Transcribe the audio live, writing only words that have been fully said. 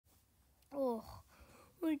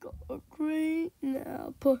I got a great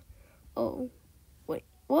nap. Oh, wait,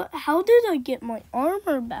 what? How did I get my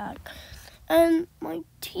armor back? And my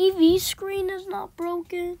TV screen is not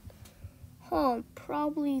broken?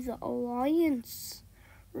 Probably the Alliance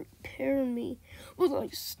repaired me. But I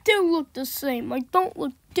still look the same. I don't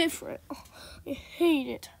look different. Oh, I hate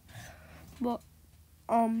it. But,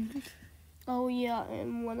 oh yeah,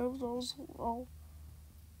 and one of those,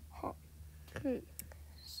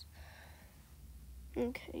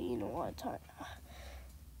 Okay, you know what?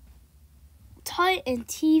 Titan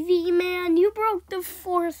TV, man, you broke the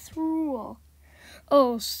fourth rule.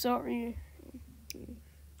 Oh, sorry.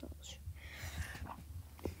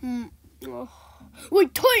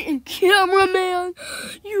 Wait, Titan cameraman,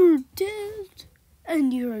 you're dead,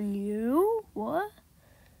 and you're new. What?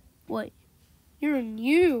 Wait, you're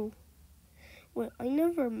new. Wait, I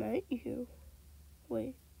never met you.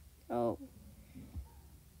 Wait, oh.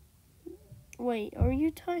 Wait, are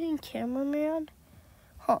you Titan cameraman?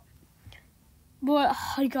 But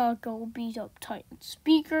I gotta go beat up Titan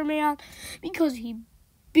Speaker Man because he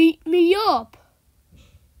beat me up.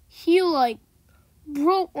 He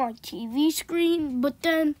broke my TV screen, but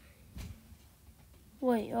then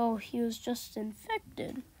he was just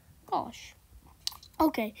infected. Gosh.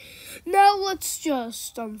 Okay, now let's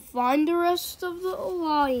just find the rest of the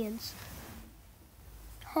Alliance.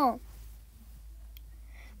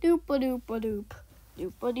 Doop-a-doop-a-doop,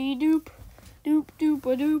 doop-a-dee-doop,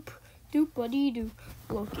 doop-doop-a-doop, doop-a-dee-doop.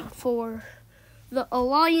 Looking for the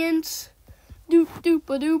Alliance.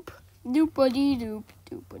 Doop-doop-a-doop, doop-a-dee-doop,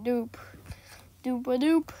 doop-a-doop,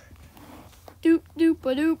 doop-a-doop,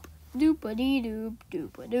 doop-doop-a-doop, doop-a-dee-doop,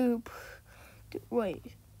 doop-a-doop.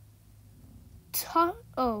 Wait.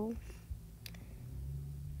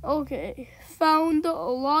 Okay, found the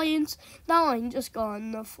Alliance. Now I'm just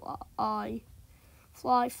gonna fly.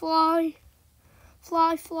 Fly, fly.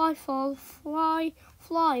 Fly, fly, fly, fly.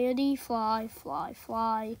 Fly-a-dee, fly, fly,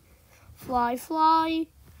 fly. Fly, fly.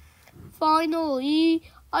 Finally,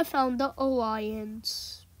 I found the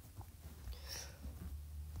Alliance.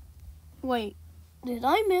 Wait, did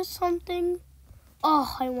I miss something?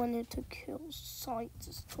 Oh, I wanted to kill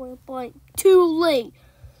Scientist Toilet, but too late.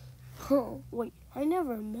 Wait, I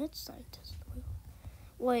never met Scientist Toilet.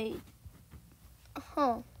 Wait.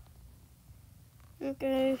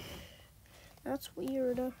 Okay. That's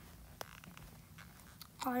weird.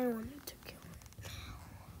 I wanted to kill him.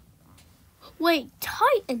 Wait,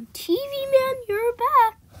 Titan TV Man, you're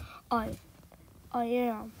back. I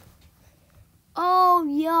am. Oh,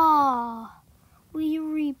 yeah. We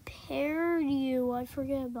repaired you. I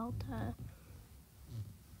forget about that.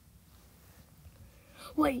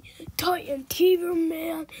 Wait, Titan TV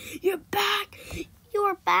Man, you're back.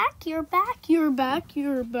 You're back. You're back. You're back.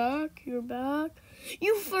 You're back. You're back.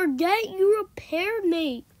 You forget you repaired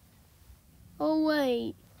me. Oh,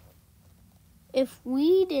 wait. If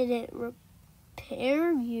we didn't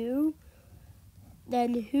repair you,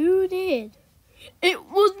 then who did? It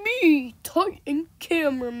was me, Titan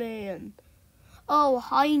Cameraman. Oh,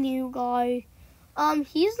 hi, new guy.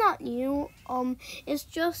 He's not new. It's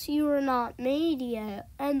just you were not made yet,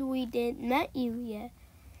 and we didn't met you yet.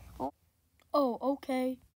 Oh,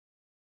 okay.